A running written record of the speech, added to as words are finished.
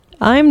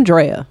I'm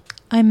Drea.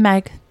 I'm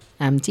Meg.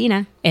 I'm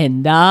Tina.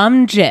 And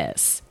I'm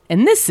Jess.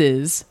 And this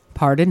is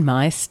Pardon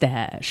My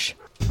Stash.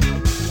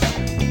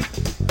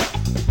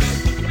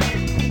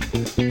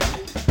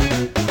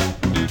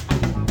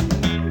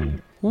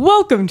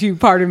 Welcome to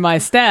Pardon My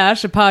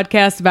Stash, a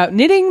podcast about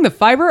knitting, the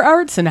fiber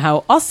arts, and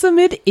how awesome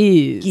it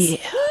is. Yeah.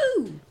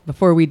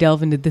 Before we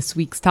delve into this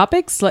week's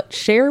topics, let's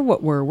share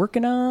what we're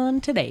working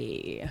on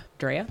today.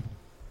 Drea?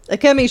 A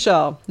Kemi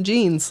shawl.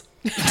 Jeans.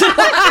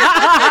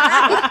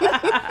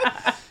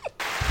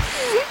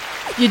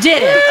 You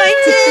did it.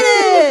 I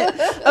did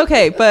it.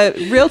 Okay, but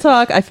real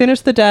talk, I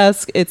finished the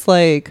desk. It's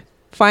like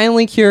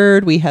finally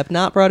cured. We have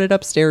not brought it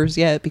upstairs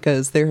yet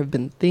because there have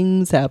been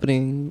things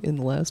happening in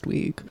the last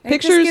week.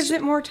 It just gives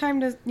it more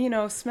time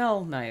to,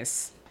 smell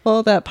nice.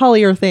 Well, that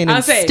polyurethane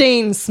and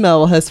stain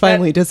smell has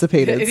finally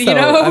dissipated, so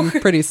I'm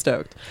pretty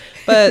stoked.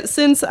 But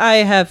since I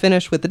have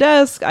finished with the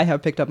desk, I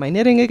have picked up my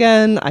knitting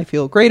again. I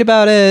feel great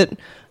about it.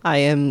 I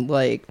am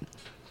like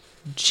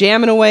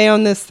jamming away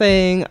on this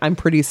thing. I'm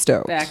pretty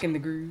stoked. Back in the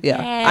groove.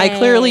 Yeah. Yay. I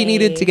clearly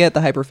needed to get the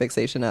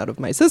hyperfixation out of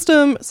my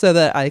system so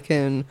that I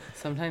can...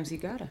 Sometimes you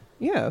gotta.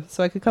 Yeah,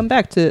 so I could come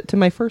back to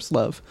my first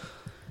love.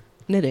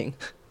 Knitting.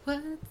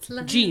 What's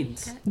like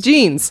Jeans.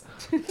 Jeans.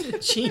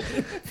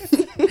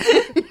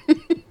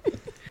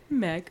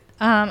 Meg.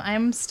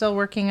 I'm still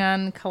working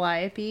on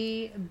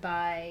Calliope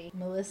by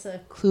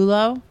Melissa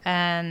Clulo,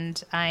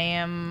 and I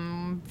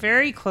am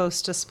very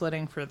close to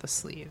splitting for the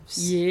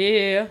sleeves.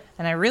 Yeah.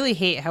 And I really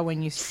hate how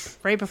when you,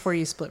 right before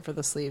you split for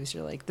the sleeves,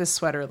 you're like, this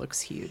sweater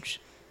looks huge.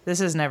 This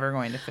is never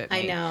going to fit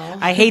me. I know.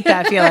 I hate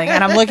that feeling.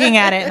 And I'm looking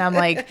at it and I'm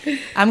like,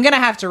 I'm going to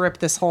have to rip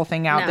this whole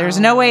thing out. No. There's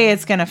no way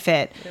it's going to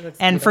fit. And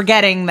beautiful.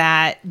 forgetting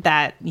that,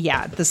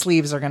 the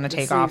sleeves are going to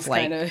take off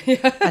like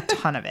a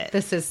ton of it.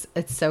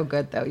 It's so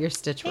good though. Your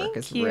stitch work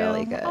is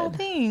really good. Oh,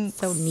 thanks.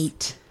 So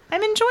neat.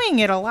 I'm enjoying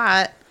it a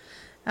lot.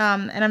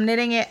 And I'm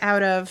knitting it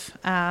out of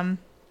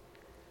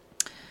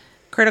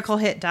Critical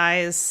Hit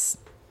Dye's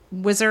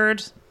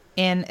Wizard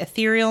in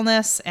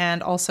Etherealness,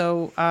 and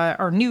also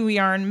our new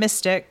yarn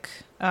Mystic,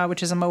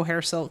 which is a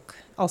mohair silk,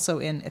 also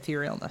in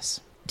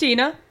Etherealness.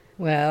 Tina.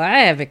 Well,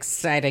 I have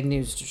exciting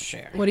news to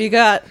share. What do you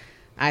got?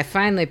 I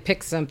finally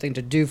picked something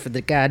to do for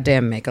the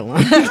goddamn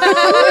make-along. Applause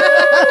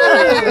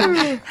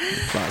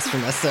for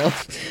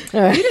myself.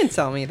 You didn't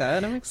tell me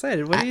that. I'm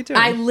excited. What are you doing?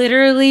 I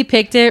literally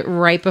picked it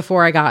right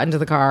before I got into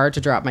the car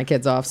to drop my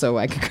kids off so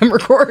I could come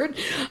record.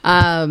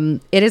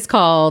 It is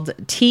called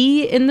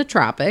Tea in the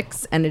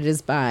Tropics, and it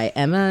is by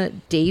Emma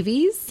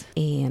Davies.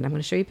 And I'm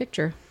going to show you a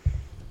picture.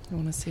 I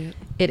want to see it.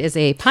 It is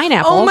a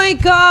pineapple. Oh my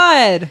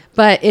god!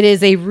 But it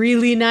is a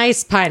really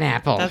nice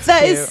pineapple.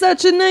 That is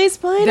such a nice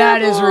pineapple.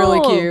 That is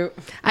really cute.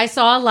 I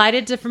saw a lot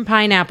of different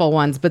pineapple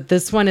ones, but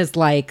this one is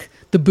like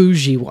the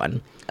bougie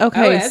one.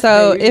 Okay, that's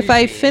so pretty if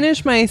I easy.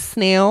 finish my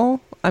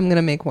snail, I'm going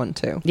to make one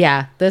too.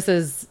 Yeah, this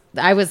is,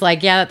 I was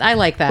like, yeah, I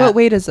like that. What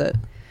weight is it?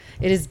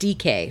 It is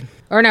DK.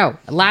 Or no,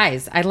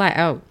 lies. I lie.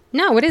 Oh,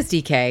 no, it is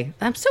DK.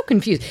 I'm so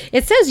confused.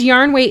 It says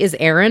yarn weight is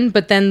Aran,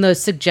 but then the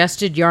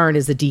suggested yarn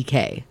is a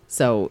DK.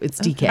 So it's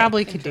DK.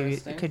 Probably could do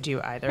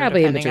either,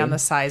 Probably in depending on between. the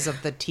size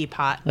of the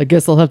teapot. I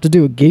guess I'll have to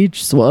do a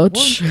gauge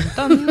swatch.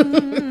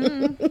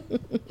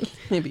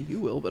 Maybe you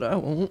will, but I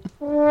won't.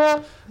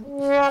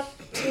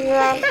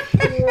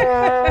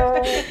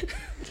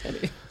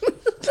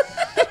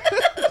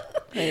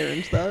 I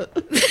earned that.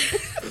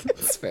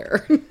 It's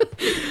fair.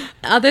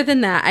 Other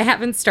than that, I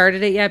haven't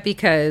started it yet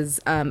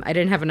because I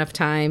didn't have enough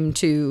time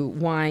to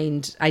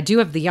wind. I do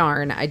have the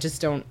yarn. I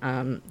just didn't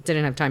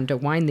have time to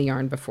wind the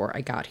yarn before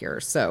I got here.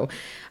 So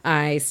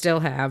I still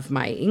have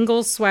my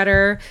Ingalls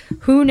sweater.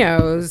 Who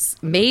knows?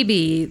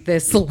 Maybe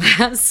this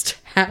last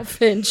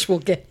half inch will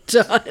get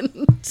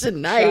done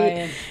tonight.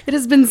 Trying. It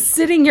has been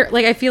sitting here.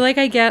 Like, I feel like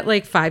I get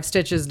like 5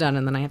 stitches done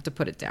and then I have to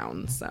put it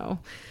down. So,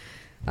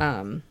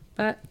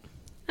 but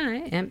I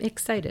am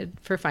excited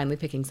for finally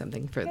picking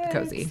something for the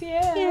cozy.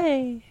 Yeah.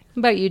 Yay. How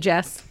about you,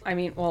 Jess? I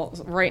mean, well,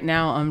 right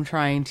now I'm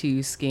trying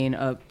to skein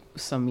up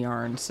some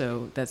yarn,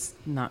 so that's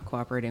not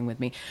cooperating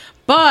with me.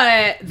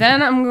 But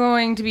then I'm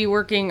going to be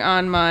working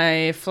on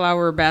my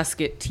flower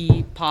basket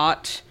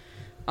teapot,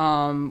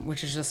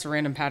 which is just a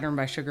random pattern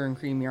by Sugar and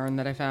Cream Yarn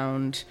that I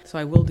found. So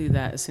I will do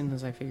that as soon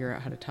as I figure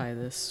out how to tie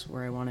this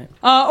where I want it.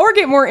 Or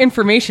get more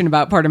information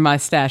about Pardon My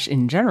Stash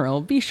in general.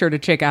 Be sure to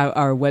check out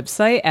our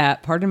website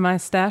at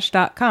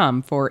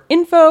pardonmystash.com for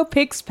info,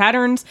 pics,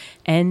 patterns,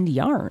 and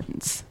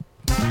yarns.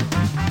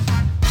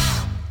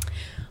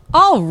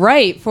 All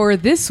right, for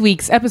this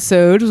week's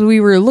episode, we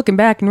were looking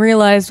back and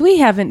realized we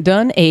haven't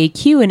done a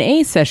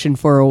Q&A session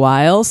for a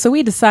while, so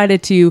we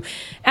decided to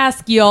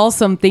ask y'all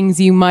some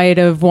things you might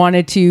have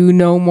wanted to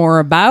know more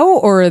about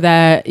or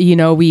that,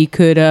 we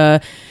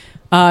could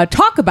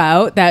talk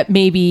about that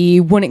maybe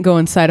wouldn't go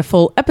inside a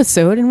full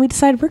episode, and we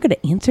decided we're going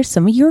to answer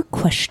some of your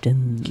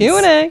questions.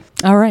 Q&A.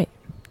 All right.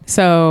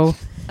 So,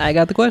 I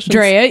got the questions.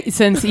 Drea,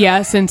 since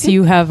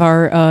you have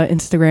our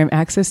Instagram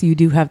access, you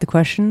do have the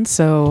questions,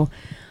 so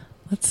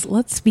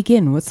let's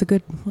begin. What's a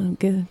good?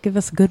 Give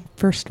us a good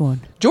first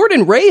one.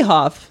 Jordan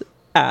Rayhoff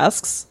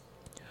asks,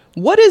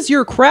 What is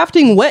your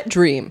crafting wet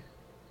dream?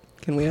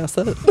 Can we ask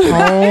that?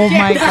 Oh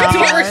my That's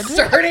what we're god.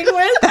 starting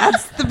with.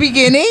 That's the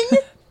beginning?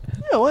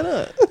 Yeah, why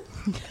not?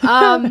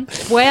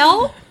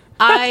 Well,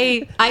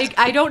 I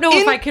don't know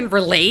if I can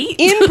relate.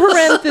 In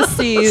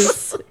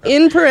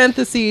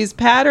parentheses,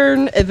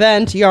 pattern,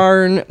 event,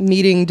 yarn,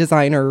 meeting,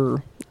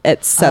 designer,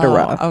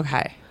 etc. Oh,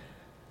 okay.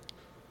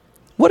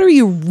 What are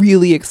you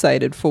really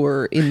excited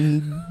for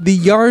in the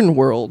yarn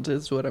world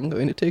is what I'm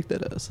going to take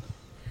that as.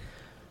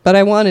 But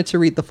I wanted to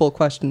read the full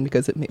question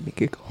because it made me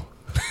giggle.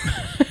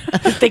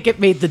 I think it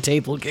made the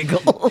table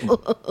giggle.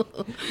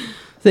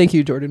 Thank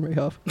you, Jordan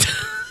Rayhoff.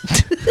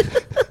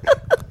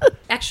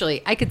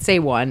 Actually, I could say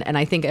one, and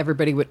I think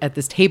everybody at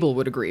this table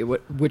would agree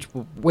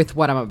with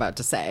what I'm about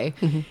to say,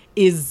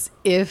 is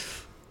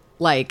if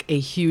like a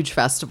huge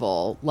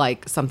festival,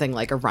 like something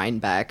like a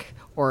Rhinebeck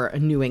or a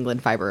New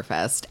England Fiber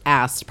Fest,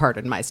 asked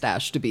Pardon My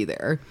Stash to be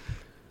there.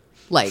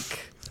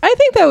 Like, I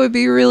think that would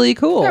be really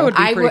cool. That would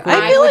be pretty cool.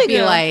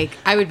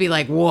 I would be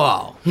like,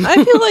 whoa.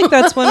 I feel like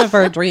that's one of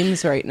our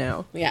dreams right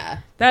now. Yeah.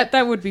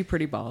 That would be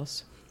pretty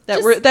balls.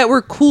 That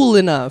we're cool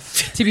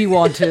enough To be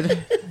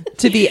wanted.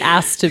 to be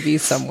asked to be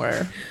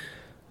somewhere.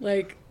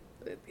 Like,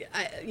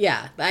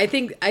 I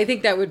think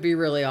that would be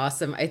really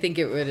awesome. I think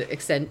it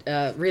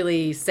would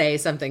really say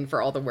something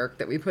for all the work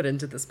that we put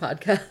into this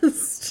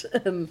podcast.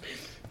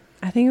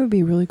 I think it would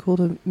be really cool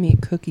to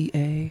meet Cookie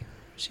A.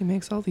 She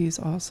makes all these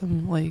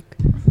awesome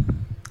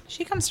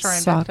She comes to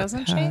Rhinebeck, sock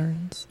doesn't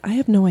patterns. I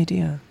have no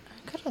idea.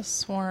 she? I could have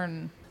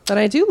sworn. But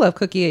I do love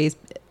Cookie A's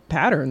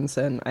patterns,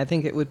 and I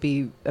think it would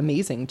be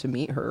amazing to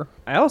meet her.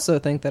 I also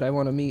think that I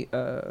want to meet.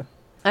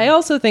 I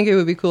also think it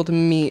would be cool to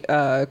meet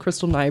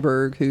Crystal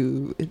Nyberg,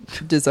 who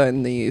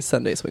designed the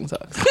Sunday swing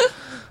socks.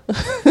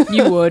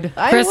 You would.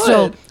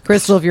 Crystal,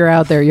 if you're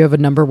out there, you have a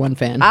number one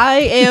fan.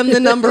 I am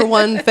the number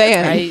one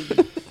fan.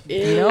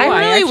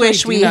 I really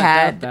wish we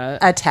had that.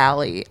 a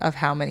tally of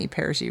how many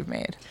pairs you've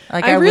made.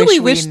 Like, I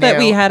really wish that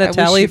we had a wish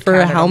tally you'd for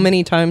counted how them.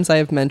 many times I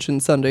have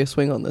mentioned Sunday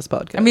swing on this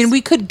podcast. I mean,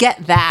 we could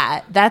get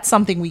that. That's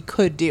something we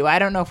could do. I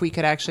don't know if we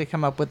could actually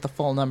come up with the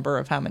full number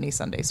of how many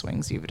Sunday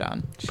swings you've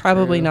done.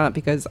 probably not,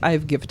 because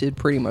I've gifted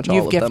pretty much all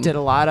You've of gifted them.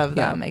 a lot of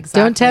them.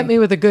 Exactly. Don't tempt me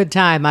with a good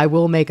time. I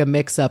will make a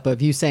mix-up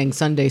of you saying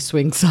Sunday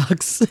swing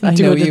socks. I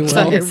know you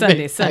will.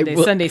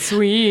 Sunday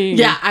swing.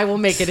 Yeah, I will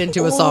make it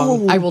into a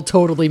song. I will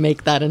totally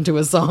make that into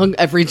a song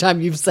every time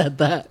you've said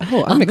that.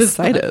 Oh, I'm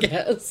excited.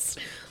 Yes.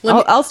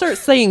 I'll start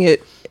saying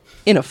it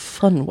in a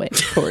fun way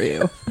for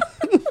you.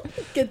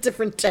 Get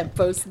different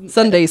tempos. And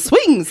Sunday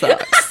swing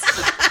socks.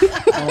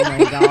 Oh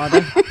my god.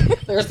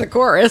 there's the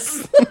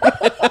chorus.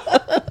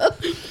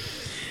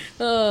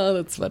 Oh,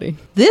 that's funny.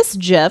 This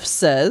Jeff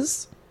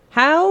says,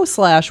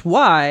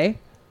 how/why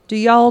do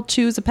y'all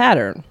choose a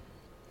pattern?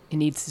 It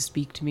needs to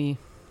speak to me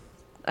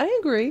I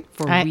agree.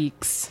 for I-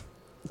 weeks.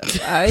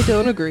 I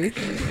don't agree.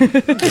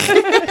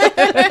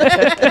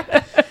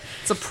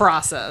 It's a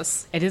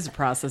process. It is a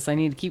process. I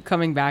need to keep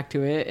coming back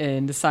to it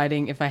and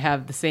deciding if I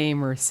have the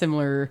same or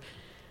similar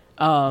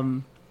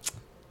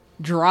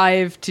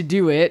drive to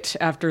do it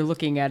after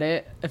looking at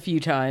it a few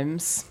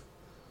times.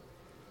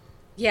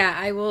 Yeah,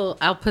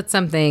 I'll put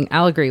something.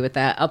 I'll agree with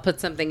that. I'll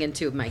put something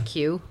into my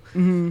queue.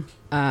 And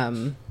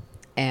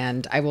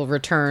I will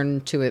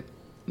return to it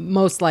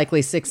most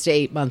likely 6 to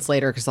 8 months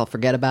later because I'll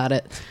forget about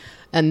it.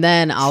 And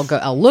then I'll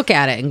look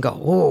at it and go,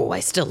 oh, I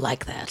still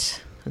like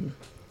that. And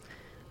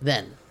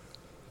then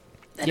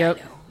Yep. I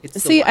know. It's the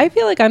See, one. I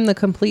feel like I'm the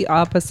complete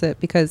opposite,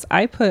 because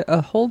I put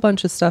a whole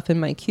bunch of stuff in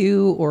my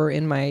queue or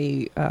in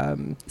my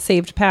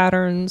saved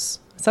patterns.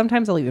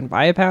 Sometimes I'll even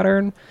buy a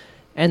pattern,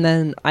 and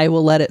then I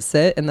will let it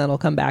sit, and then I'll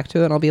come back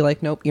to it, and I'll be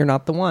like, nope, you're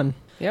not the one.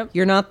 Yep.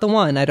 You're not the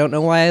one. I don't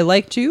know why I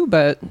liked you,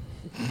 but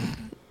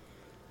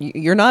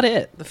you're not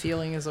it. The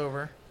feeling is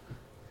over.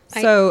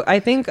 So I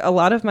think a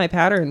lot of my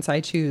patterns I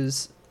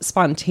choose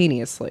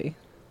spontaneously.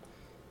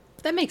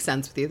 That makes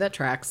sense with you. That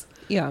tracks.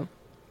 Yeah.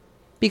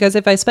 Because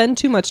if I spend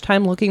too much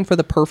time looking for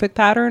the perfect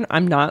pattern,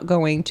 I'm not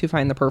going to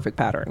find the perfect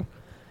pattern.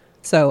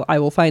 So I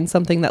will find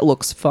something that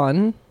looks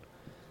fun,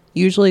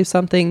 usually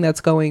something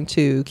that's going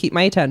to keep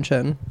my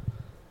attention,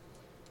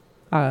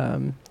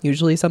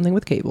 usually something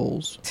with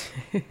cables.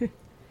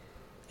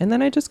 And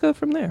then I just go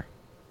from there.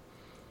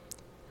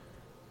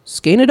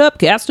 Skein it up,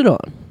 cast it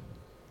on.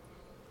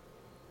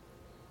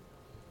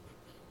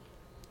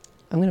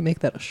 I'm going to make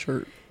that a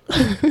shirt.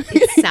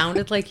 It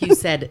sounded like you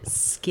said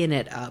skin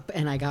it up,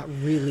 and I got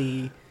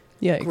really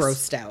Yikes.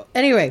 grossed out.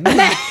 Anyway,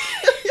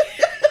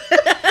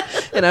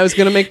 And I was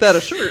going to make that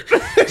a shirt.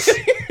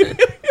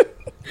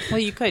 Well,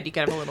 you could. You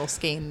could have a little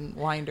skein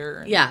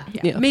winder. yeah.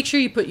 Yeah. Make sure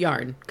you put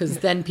yarn, because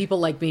then people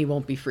like me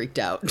won't be freaked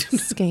out.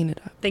 Skein it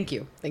up. Thank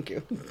you.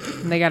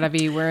 They gotta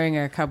be wearing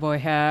a cowboy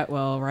hat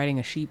while riding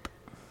a sheep.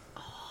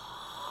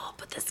 I'll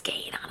put the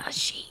skein on a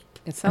sheep.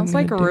 It sounds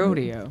gonna like a do it.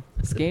 rodeo.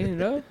 Skein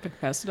it up and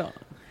pass it on.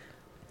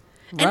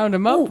 Round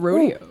them up,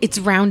 rodeo. It's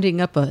rounding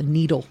up a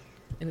needle,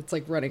 and it's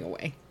like running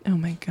away. Oh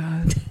my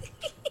God.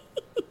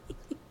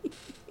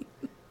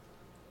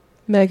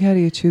 Meg, how do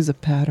you choose a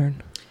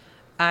pattern?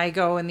 I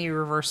go in the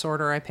reverse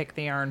order. I pick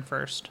the yarn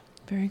first.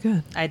 Very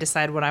good. I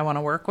decide what I want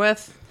to work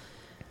with.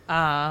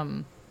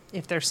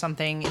 If there's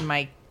something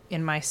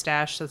in my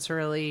stash that's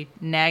really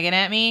nagging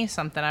at me,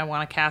 something I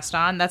want to cast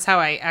on. That's how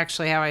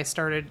I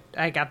started.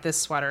 I got this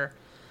sweater.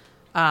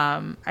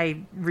 I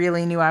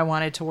really knew I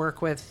wanted to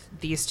work with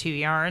these two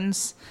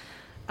yarns.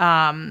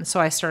 So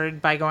I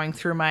started by going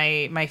through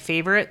my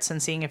favorites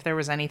and seeing if there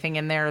was anything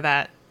in there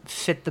that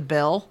fit the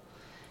bill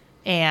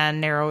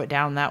and narrow it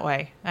down that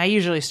way. I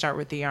usually start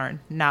with the yarn,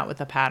 not with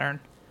the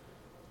pattern.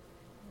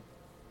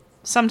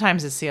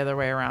 Sometimes it's the other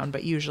way around,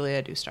 but usually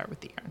I do start with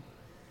the yarn.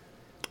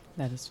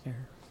 That is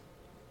fair.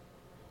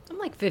 I'm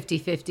like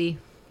 50-50.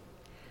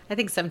 I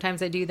think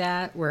sometimes I do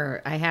that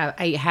where I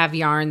have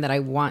yarn that I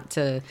want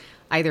to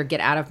either get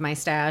out of my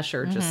stash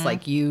or just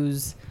like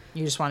use.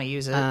 You just want to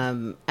use it.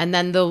 And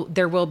then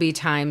there will be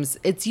times,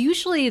 it's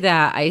usually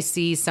that I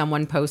see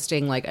someone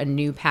posting like a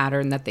new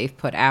pattern that they've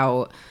put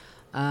out,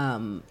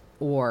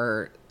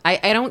 or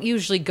I don't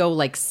usually go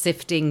like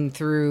sifting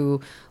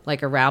through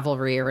like a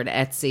Ravelry or an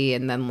Etsy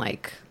and then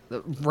like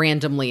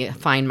randomly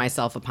find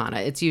myself upon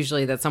it. It's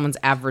usually that someone's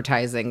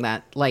advertising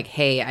that like,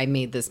 hey, I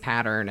made this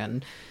pattern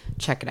and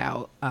check it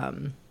out.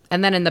 And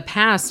then in the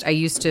past, I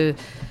used to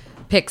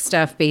pick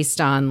stuff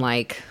based on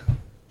like,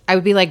 I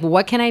would be like,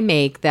 what can I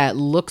make that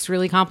looks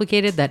really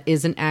complicated that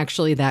isn't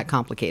actually that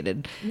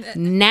complicated?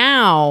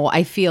 Now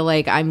I feel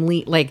like I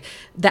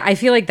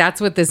feel like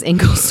that's what this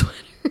ankle sweater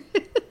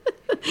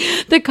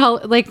the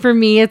color, like for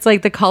me, it's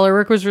like the color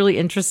work was really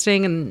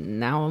interesting, and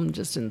now I'm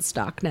just in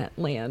Stocknet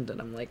land, and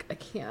I'm like, I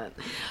can't.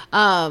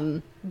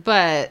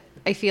 But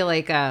I feel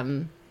like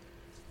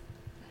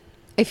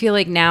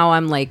now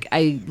I'm like,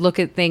 I look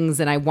at things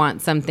and I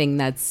want something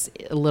that's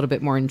a little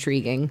bit more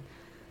intriguing.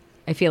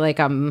 I feel like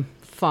I'm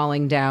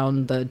falling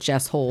down the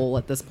Jess hole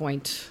at this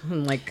point.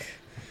 I'm like,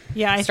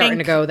 yeah, I starting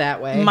think to go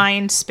that way.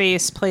 Mind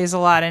space plays a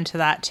lot into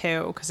that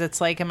too, because it's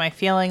like, am I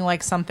feeling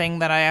like something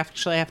that I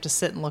actually have to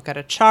sit and look at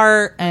a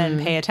chart and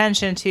pay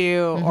attention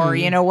to, or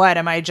you know what?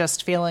 Am I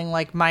just feeling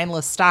like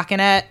mindless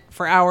stockinette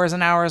for hours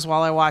and hours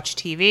while I watch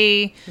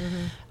TV?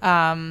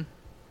 I'd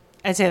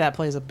say that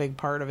plays a big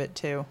part of it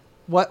too.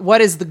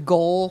 What is the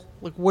goal?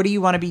 Like, what do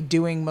you want to be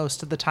doing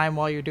most of the time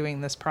while you're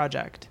doing this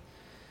project?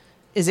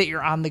 Is it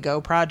your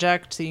on-the-go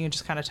project, so you can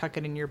just kind of tuck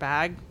it in your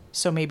bag?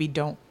 So maybe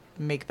don't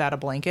make that a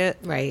blanket.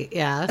 Right,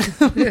 yeah.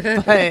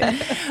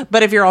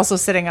 but if you're also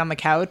sitting on the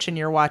couch and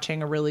you're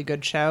watching a really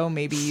good show,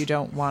 maybe you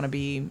don't want to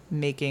be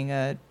making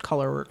a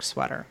colorwork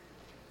sweater.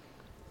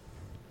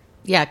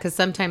 Yeah, because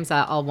sometimes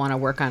I'll want to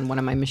work on one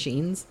of my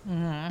machines.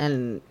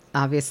 And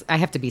obviously I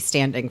have to be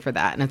standing for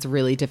that, and it's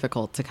really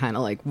difficult to kind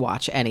of like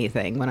watch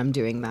anything when I'm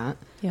doing that.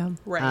 Yeah.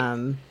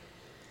 Right.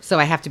 So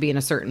I have to be in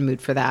a certain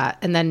mood for that.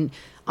 And then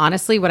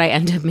honestly, what I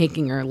end up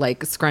making are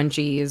like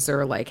scrunchies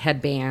or like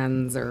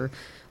headbands or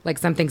like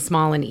something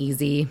small and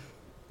easy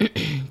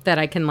that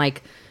I can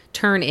like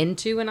turn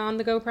into an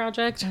on-the-go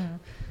project.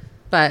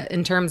 But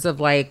in terms of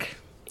like,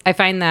 I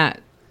find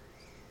that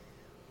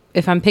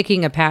if I'm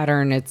picking a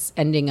pattern, it's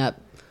ending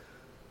up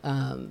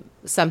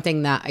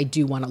something that I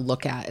do want to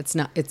look at.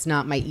 It's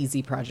not my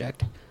easy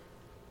project.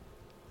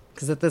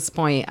 Because at this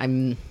point,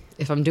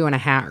 if I'm doing a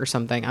hat or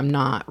something, I'm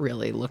not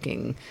really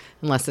looking,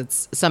 unless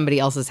it's somebody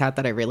else's hat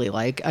that I really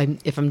like.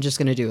 If I'm just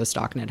going to do a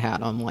Stocknet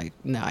hat, I'm like,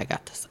 no, I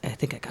got this. I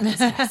think I got this.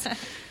 Yes.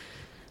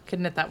 Could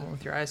knit that one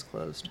with your eyes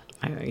closed.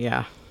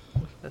 Yeah.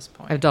 At this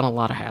point. I've done a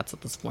lot of hats at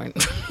this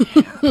point.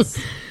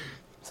 Yes.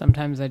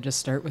 Sometimes I just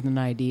start with an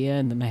idea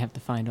and then I have to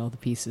find all the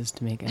pieces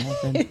to make it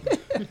happen.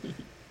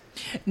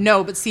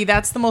 No, but see,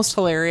 that's the most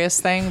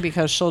hilarious thing,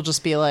 because she'll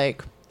just be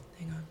like,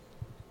 hang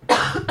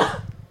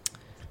on.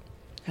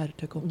 Had a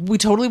tickle. We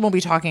totally won't be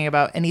talking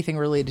about anything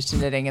related to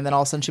knitting, and then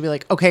all of a sudden she'll be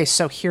like, okay,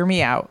 so hear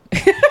me out.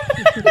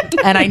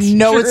 And I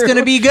know it's going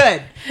to be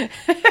good.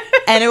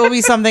 And it will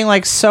be something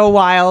like so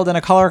wild, and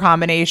a color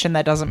combination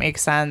that doesn't make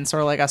sense,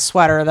 or like a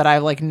sweater that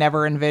I've like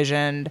never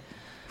envisioned,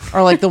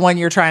 or like the one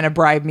you're trying to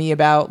bribe me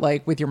about,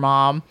 like with your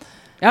mom.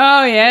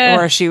 Oh, yeah.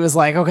 Where she was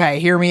like, okay,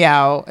 hear me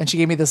out. And she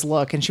gave me this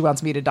look, and she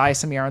wants me to dye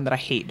some yarn that I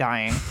hate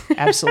dyeing.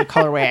 Absolute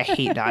colorway I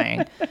hate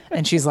dyeing.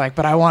 And she's like,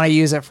 but I want to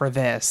use it for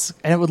this.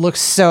 And it would look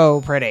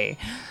so pretty.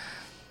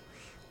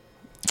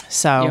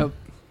 So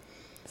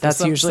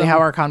that's usually how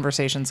our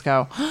conversations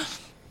go.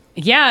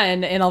 Yeah,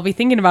 and I'll be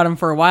thinking about them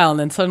for a while, and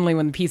then suddenly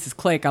when the pieces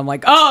click, I'm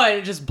like, oh,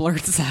 it just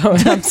blurts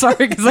out. I'm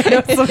sorry, because I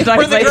know sometimes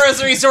we're in the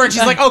grocery store, and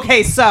she's like,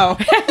 okay, so.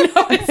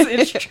 No,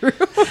 it's true.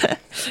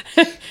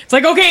 It's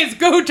like, okay, it's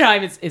go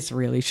time. It's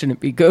really shouldn't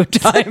be go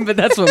time, but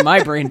that's what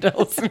my brain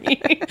tells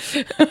me.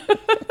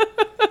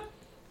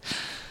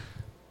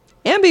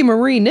 Ambi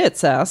Marie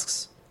Knits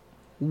asks,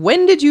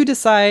 when did you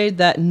decide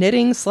that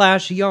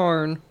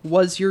knitting/yarn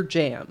was your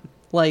jam?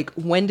 Like,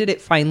 when did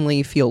it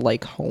finally feel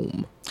like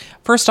home?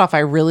 First off, I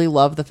really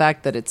love the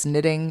fact that it's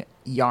knitting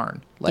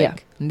yarn,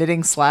 like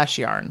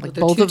knitting/yarn, like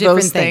both of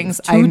those things.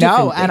 I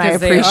know, and I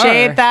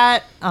appreciate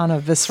that on a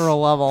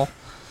visceral level.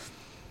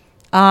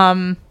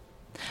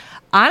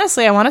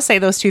 Honestly, I want to say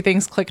those two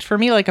things clicked for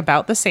me like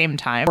about the same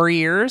time. 5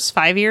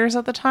 years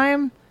at the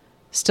time,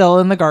 still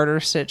in the garter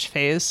stitch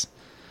phase.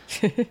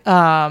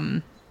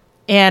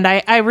 And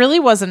I really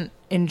wasn't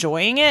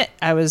enjoying it.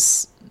 I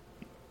was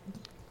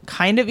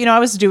kind of, I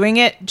was doing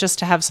it just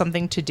to have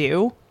something to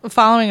do.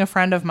 Following a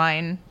friend of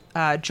mine,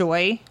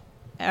 Joy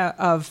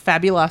of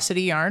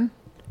Fabulosity Yarn.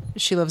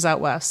 She lives out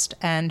west,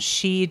 and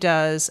she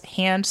does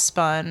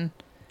hand-spun,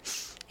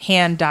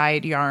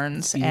 hand-dyed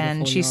yarns.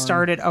 And she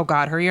started, oh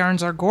God, her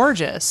yarns are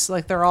gorgeous.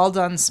 Like, they're all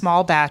done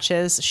small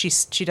batches.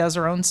 She does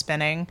her own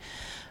spinning.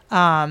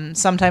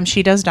 Sometimes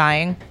she does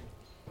dyeing.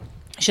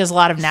 She does a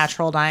lot of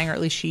natural dyeing, or at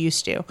least she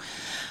used to.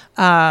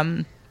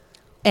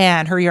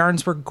 And her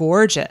yarns were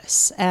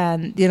gorgeous,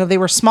 and they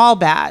were small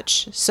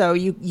batch, so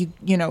you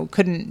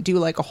couldn't do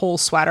like a whole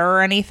sweater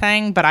or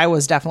anything, but I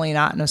was definitely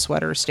not in a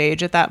sweater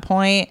stage at that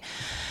point.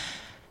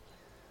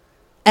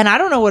 And I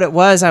don't know what it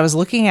was. I was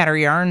looking at her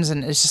yarns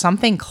and it's just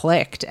something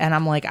clicked, and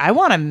I'm like, I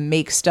want to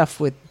make stuff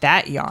with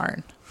that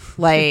yarn.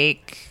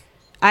 Like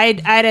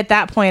I'd at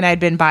that point I'd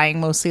been buying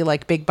mostly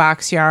like big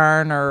box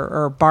yarn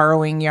or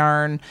borrowing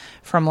yarn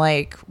from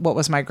like what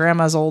was my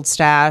grandma's old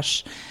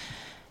stash.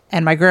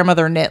 And my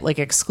grandmother knit like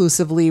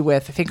exclusively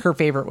with, I think her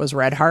favorite was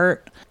Red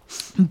Heart.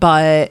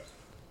 But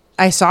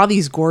I saw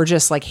these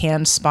gorgeous like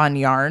hand spun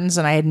yarns,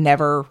 and I had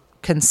never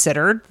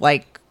considered,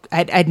 like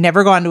I'd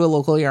never gone to a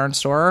local yarn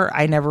store.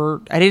 I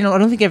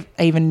don't think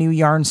I even knew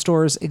yarn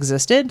stores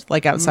existed,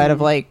 like outside of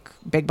like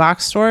big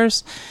box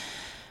stores.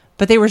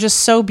 But they were just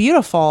so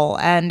beautiful.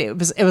 And it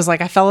was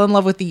like I fell in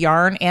love with the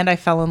yarn, and I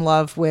fell in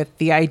love with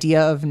the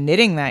idea of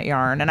knitting that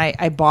yarn. And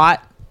I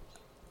bought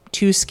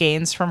 2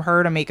 skeins from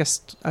her to make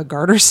a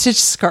garter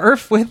stitch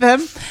scarf with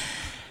them,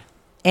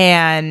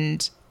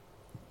 and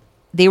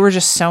they were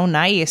just so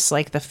nice.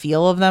 Like the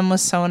feel of them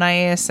was so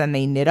nice, and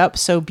they knit up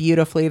so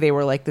beautifully. They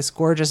were like this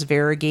gorgeous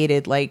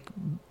variegated like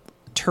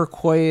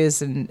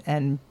turquoise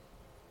and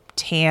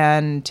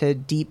tan to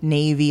deep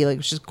navy,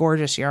 like just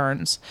gorgeous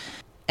yarns.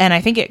 And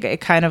I think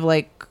it kind of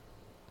like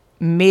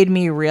made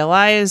me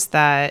realize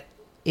that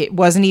it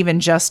wasn't even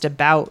just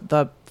about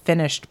the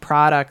finished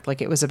product,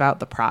 like it was about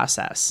the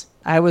process.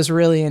 I was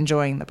really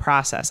enjoying the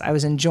process. I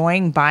was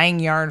enjoying buying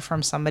yarn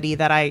from somebody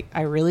that I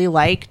really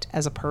liked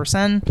as a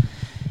person.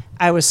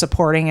 I was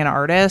supporting an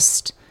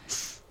artist,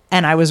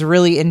 and I was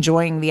really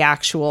enjoying the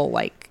actual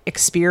like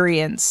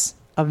experience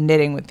of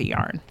knitting with the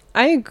yarn.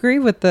 I agree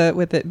with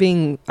it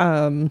being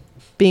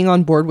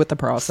on board with the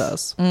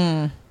process.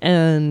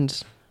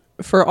 And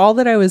for all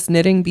that I was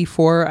knitting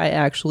before I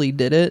actually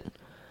did it,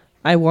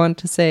 I want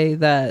to say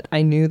that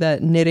I knew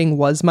that knitting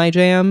was my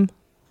jam,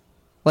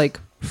 like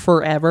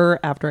forever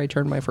after I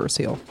turned my first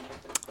heel.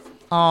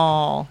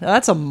 Oh,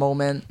 that's a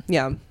moment.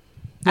 Yeah.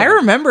 I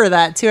remember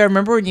that too. I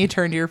remember when you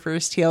turned your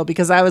first heel,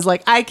 because I was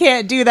like, I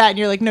can't do that. And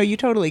you're like, no, you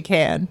totally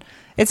can.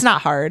 It's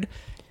not hard.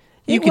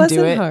 You can do it.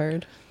 It wasn't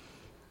hard.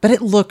 But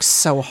it looks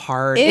so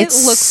hard. It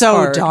looks so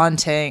hard.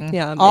 Daunting.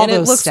 Yeah. And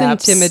it looks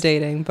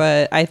intimidating.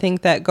 But I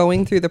think that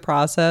going through the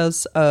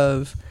process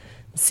of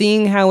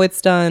seeing how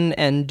it's done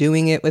and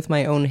doing it with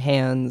my own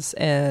hands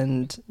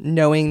and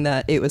knowing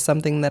that it was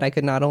something that I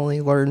could not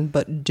only learn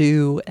but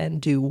do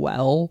and do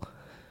well,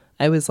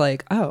 I was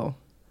like, oh,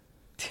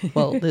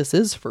 well, this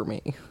is for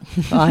me.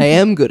 I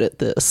am good at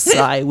this.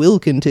 I will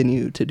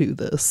continue to do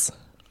this.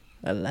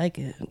 I like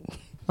it.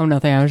 Oh,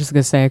 nothing. I was just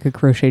going to say I could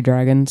crochet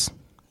dragons.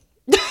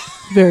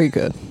 Very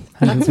good.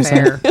 That's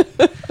fair.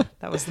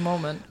 That was the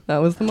moment. That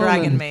was the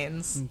Dragon moment.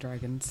 manes.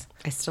 Dragons.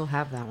 I still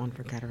have that one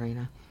for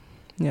Katarina.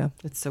 Yeah.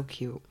 It's so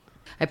cute.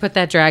 I put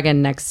that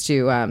dragon next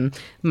to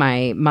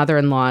my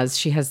mother-in-law's.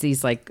 She has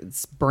these like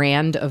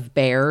brand of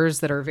bears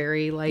that are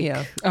very like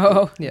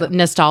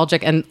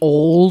nostalgic and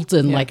old,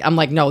 and like I'm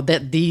like, no,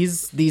 that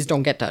these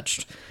don't get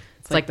touched.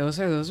 It's like those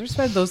are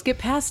spread. Those get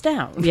passed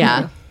down.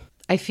 Yeah.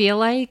 I feel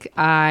like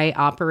I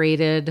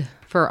operated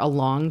for a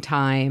long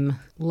time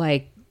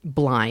like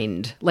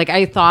blind. Like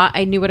I thought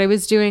I knew what I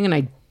was doing, and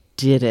I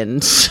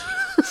didn't.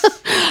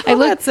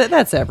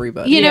 That's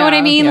everybody. You know what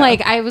I mean? Yeah.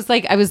 Like I was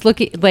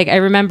looking, like I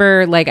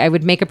remember like I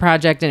would make a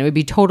project and it would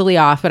be totally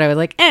off, but I was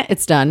like,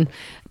 it's done.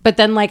 But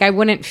then like I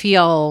didn't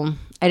feel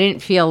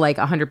like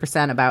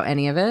 100% about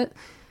any of it.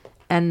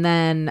 And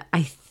then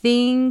I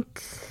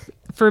think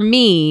for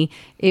me,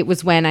 it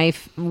was when I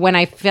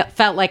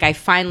felt like I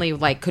finally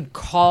like could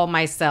call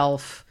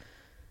myself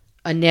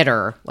a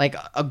knitter, like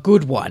a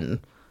good one,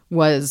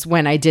 was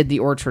when I did the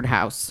Orchard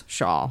House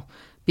shawl.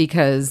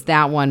 Because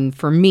that one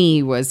for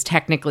me was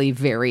technically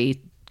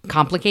very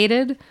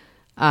complicated.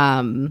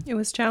 It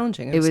was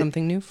challenging. It was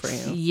something new for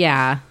you.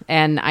 Yeah.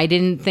 And I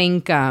didn't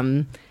think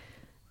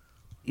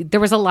there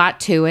was a lot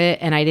to it.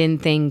 And I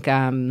didn't think,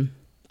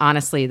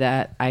 honestly,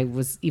 that I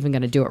was even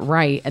going to do it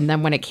right. And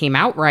then when it came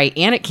out right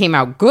and it came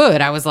out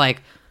good, I was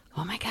like,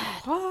 oh my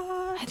God,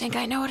 I think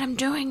I know what I'm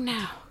doing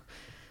now.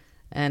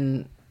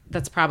 And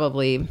that's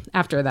probably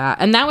after that.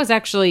 And that was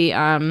actually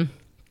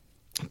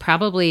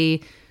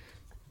probably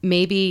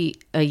maybe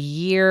a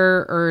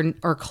year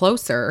or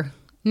closer.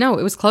 No,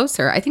 it was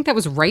closer. I think that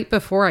was right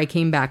before I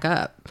came back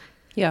up.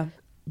 Yeah.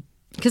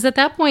 Because at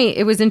that point,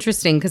 it was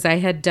interesting because I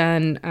had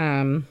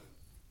done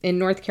in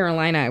North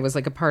Carolina, I was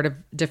like a part of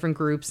different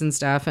groups and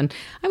stuff, and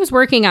I was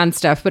working on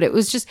stuff, but it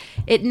was just,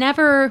 I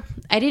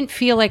didn't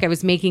feel like I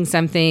was making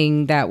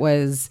something that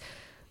was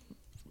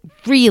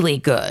really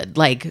good,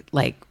 like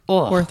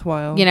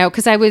worthwhile,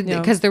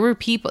 because there were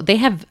people, they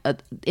have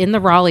in the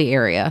Raleigh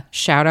area,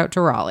 shout out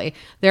to Raleigh,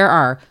 there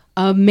are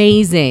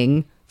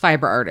amazing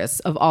fiber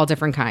artists of all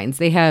different kinds.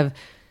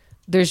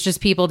 There's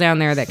just people down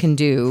there that can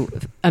do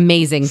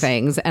amazing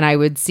things, and I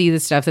would see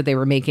the stuff that they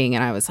were making,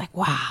 and I was like,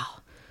 wow,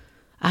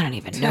 I don't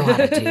even know how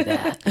to do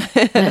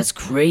that. That's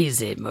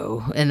crazy,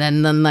 Mo. And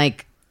then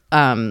like,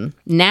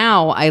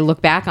 now I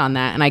look back on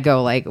that and I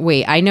go like,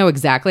 wait, I know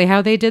exactly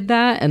how they did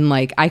that. And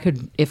like, I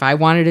could, if I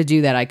wanted to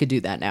do that, I could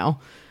do that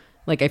now.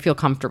 Like, I feel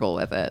comfortable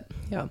with it.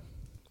 Yeah.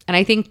 And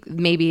I think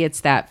maybe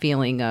it's that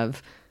feeling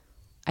of,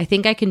 I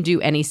think I can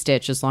do any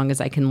stitch as long as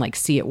I can like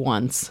see it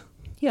once.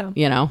 Yeah.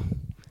 You know?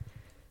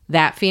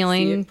 That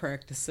feeling. See it,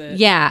 practice it.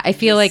 Yeah. I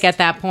feel like at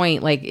that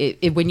point, like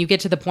when you get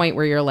to the point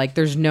where you're like,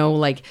 there's no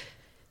like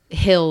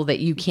hill that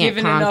you can't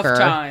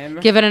conquer.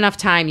 Give it enough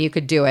time, you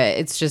could do it.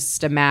 It's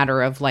just a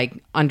matter of like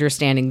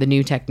understanding the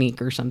new technique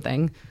or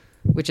something,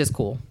 which is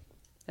cool.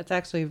 That's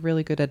actually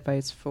really good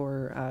advice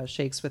for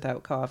Shakes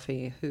Without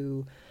Coffee,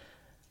 who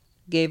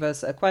gave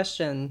us a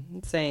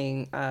question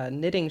saying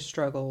knitting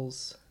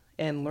struggles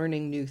and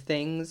learning new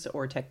things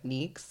or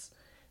techniques,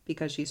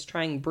 because she's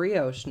trying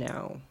brioche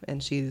now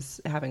and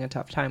she's having a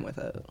tough time with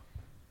it.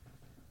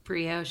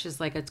 Brioche is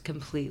like a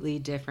completely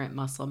different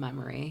muscle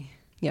memory.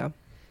 Yeah.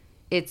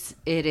 It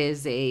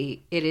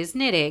is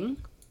knitting,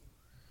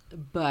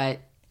 but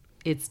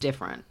it's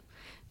different.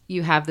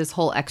 You have this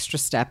whole extra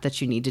step that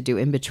you need to do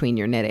in between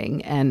your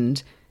knitting,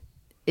 and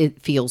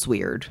it feels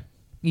weird.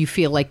 You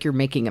feel like you're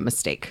making a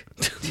mistake.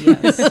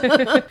 Yes.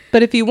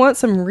 But if you want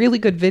some really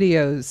good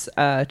videos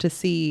to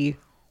see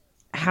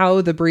how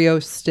the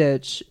brioche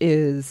stitch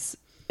is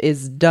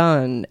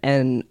done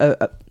and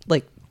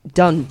like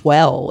done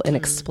well and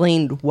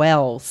explained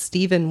well,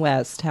 Stephen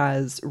West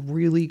has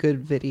really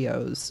good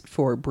videos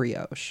for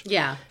brioche.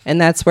 Yeah.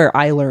 And that's where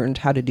I learned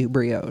how to do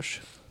brioche.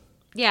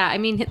 Yeah, I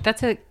mean,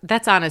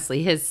 that's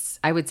honestly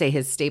I would say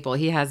his staple.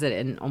 He has it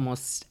in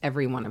almost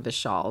every one of his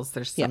shawls.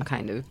 There's some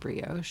kind of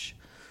brioche.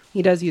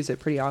 He does use it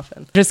pretty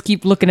often. Just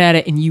keep looking at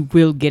it and you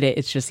will get it.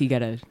 It's just you got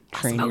to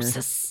train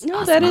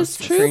that is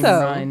true,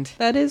 though.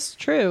 That is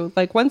true.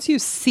 Like, once you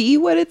see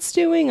what it's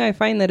doing, I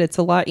find that it's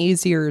a lot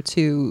easier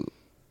to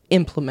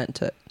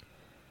implement it.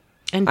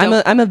 And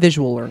I'm a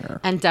visual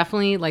learner. And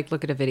definitely, like,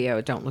 look at a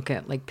video. Don't look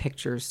at, like,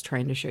 pictures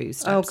trying to show you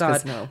steps. Oh,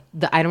 God, no.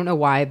 I don't know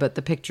why, but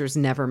the pictures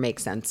never make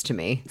sense to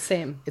me.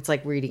 Same. It's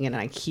like reading an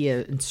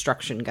IKEA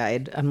instruction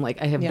guide. I'm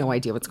like, I have no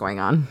idea what's going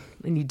on.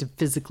 I need to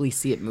physically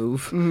see it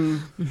move.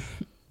 Mm-hmm.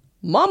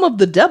 Mom of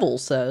the Devil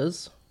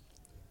says,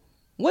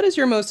 what is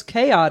your most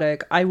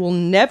chaotic, I will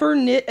never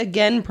knit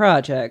again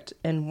project?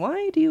 And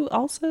why do you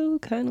also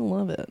kind of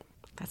love it?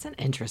 That's an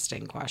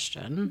interesting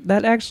question.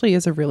 That actually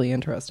is a really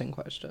interesting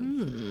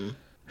question.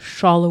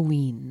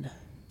 Shalloween.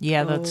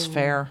 Yeah, that's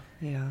fair.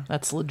 Yeah.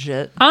 That's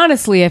legit.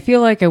 Honestly, I feel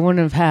like I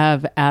wouldn't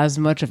have as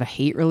much of a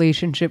hate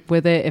relationship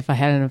with it if I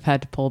hadn't have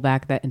had to pull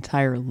back that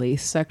entire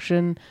lace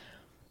section.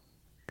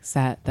 Because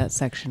that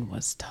section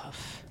was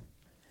tough.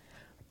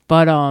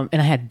 But, and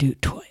I had to do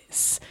it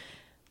twice.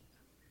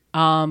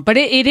 But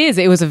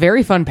it was a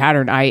very fun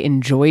pattern. I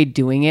enjoyed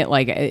doing it.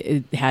 Like,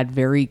 it had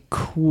very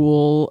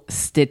cool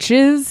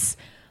stitches,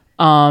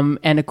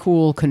 and a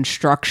cool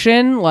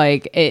construction.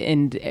 Like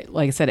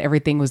I said,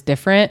 everything was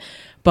different,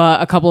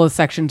 but a couple of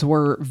sections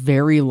were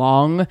very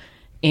long.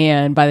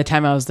 And by the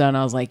time I was done,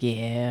 I was like,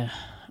 yeah,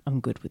 I'm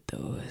good with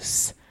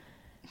those.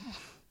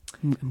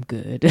 I'm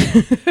good.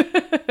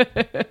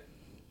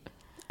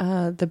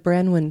 The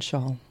Branwyn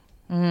shawl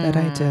that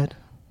I did.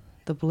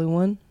 The blue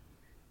one.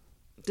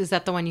 Is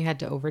that the one you had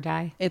to over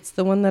dye? It's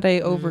the one that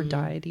I over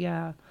dyed,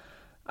 yeah.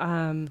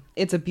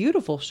 It's a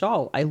beautiful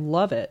shawl. I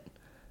love it.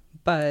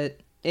 But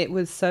it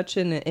was such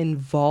an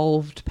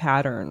involved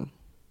pattern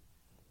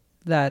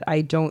that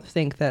I don't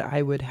think that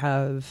I would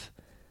have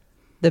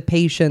the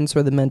patience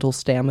or the mental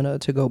stamina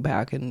to go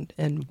back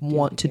and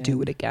want to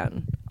do it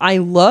again. I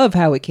love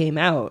how it came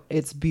out.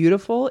 It's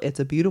beautiful. It's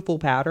a beautiful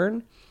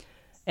pattern.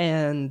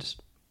 And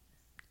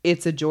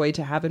it's a joy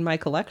to have in my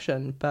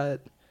collection,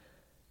 but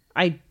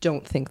I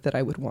don't think that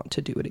I would want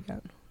to do it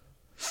again.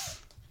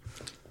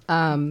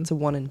 It's a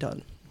one and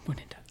done.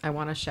 I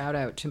want to shout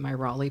out to my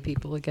Raleigh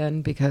people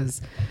again,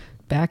 because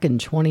back in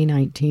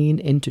 2019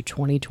 into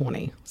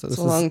 2020, so this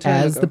is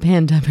as the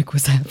pandemic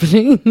was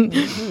happening.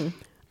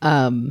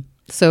 Mm-hmm.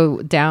 So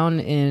down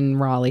in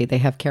Raleigh, they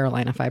have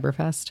Carolina Fiber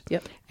Fest.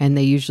 Yep. And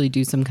they usually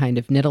do some kind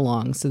of knit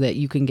along so that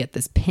you can get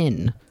this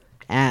pin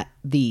at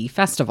the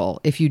festival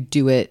if you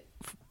do it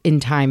in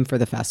time for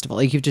the festival.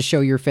 Like, you have to show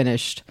your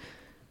finished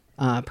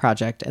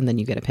project and then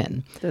you get a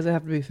pin. Does it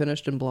have to be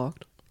finished and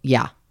blocked?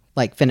 Yeah,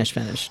 like finished.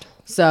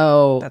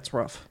 So that's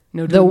rough.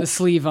 No, doing the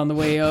sleeve on the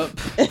way up.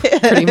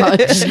 Pretty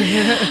much.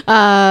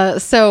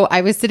 So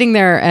I was sitting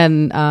there,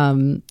 and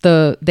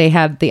they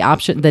had the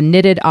option. The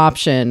knitted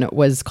option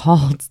was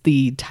called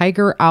the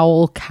Tiger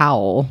Owl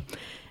Cowl,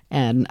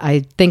 And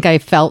I think I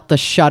felt the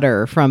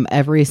shudder from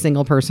every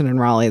single person in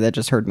Raleigh that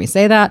just heard me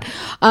say that.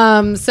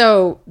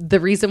 So the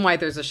reason why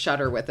there's a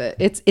shudder with it,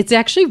 it's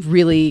actually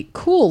really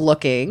cool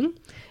looking.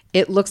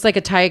 It looks like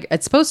a tiger.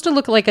 It's supposed to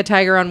look like a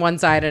tiger on one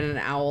side and an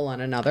owl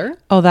on another.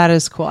 Oh, that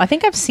is cool. I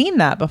think I've seen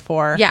that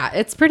before. Yeah,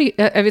 it's pretty.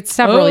 It's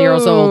several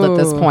years old at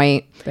this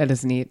point. That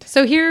is neat.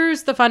 So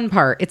here's the fun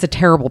part. It's a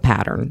terrible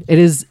pattern. It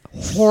is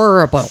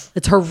horrible.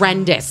 It's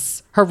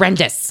horrendous.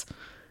 Horrendous.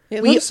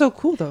 It looks so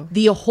cool though.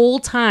 The whole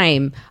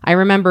time, I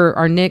remember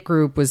our knit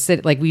group was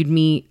we'd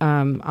meet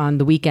on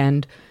the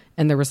weekend,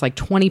 and there was like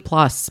 20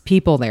 plus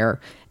people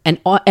there. And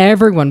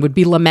everyone would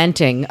be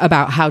lamenting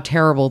about how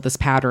terrible this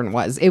pattern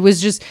was. It was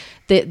just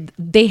that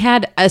they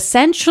had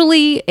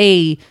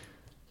essentially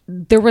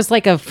there was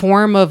like a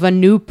form of a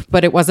noop,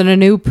 but it wasn't a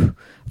noop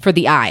for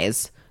the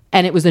eyes.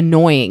 And it was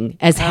annoying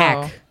as heck.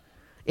 Oh.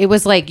 It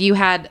was like you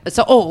had,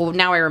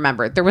 now I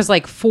remember. There was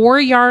like 4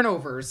 yarn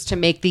overs to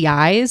make the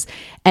eyes.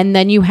 And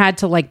then you had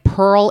to like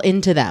purl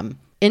into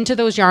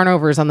those yarn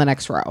overs on the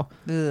next row.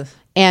 Ugh.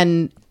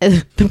 And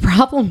the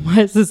problem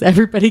is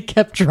everybody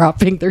kept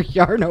dropping their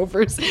yarn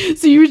overs.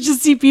 So you would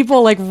just see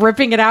people like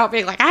ripping it out,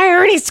 being like, I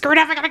already screwed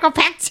up. I got to go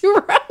back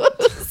 2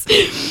 rows.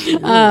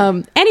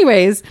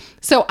 Anyways,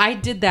 so I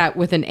did that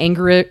with an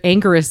angry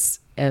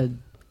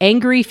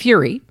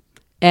fury.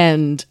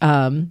 And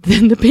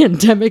then the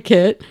pandemic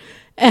hit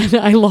and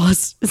I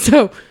lost.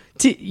 So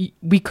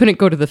we couldn't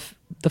go to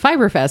the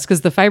Fiber Fest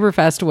because the Fiber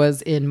Fest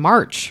was in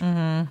March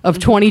of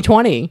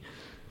 2020.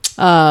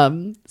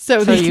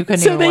 So they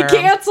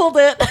canceled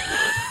it.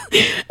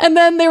 And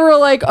then they were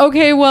like,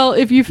 okay, well,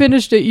 if you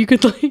finished it, you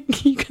could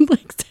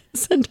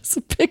send us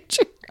a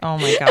picture. Oh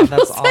my God,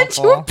 that's awful. Send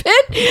you a pin.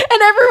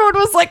 And everyone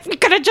was like, we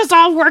could have just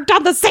all worked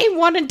on the same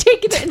one and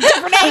taken it in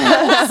different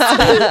angles.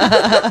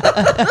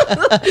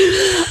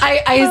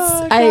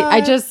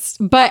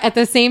 But at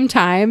the same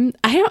time,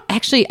 I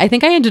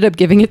think I ended up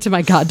giving it to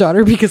my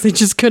goddaughter because I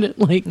just couldn't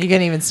you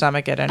couldn't even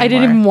stomach it anymore. I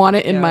didn't even want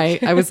it in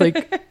I was like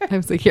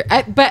here.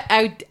 But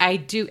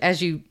I do,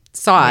 as you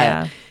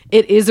saw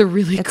it is a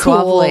really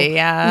cool lovely,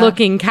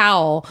 looking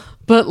cowl.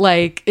 But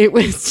like, it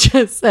was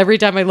just, every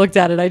time I looked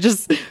at it, I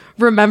just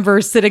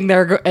remember sitting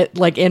there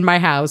like in my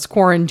house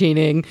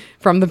quarantining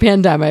from the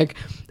pandemic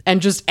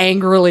and just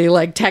angrily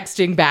like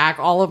texting back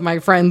all of my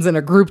friends in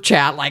a group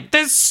chat like,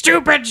 this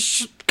stupid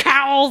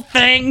cowl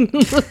thing.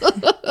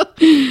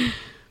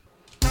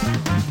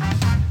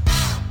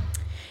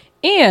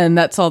 And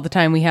that's all the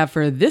time we have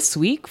for this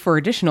week. For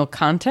additional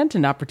content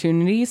and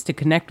opportunities to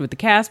connect with the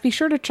cast, be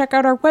sure to check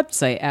out our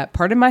website at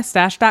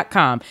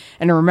pardonmystash.com.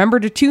 And remember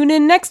to tune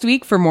in next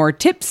week for more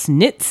tips,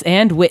 knits,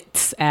 and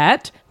wits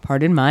at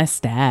Pardon My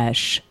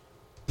Stash.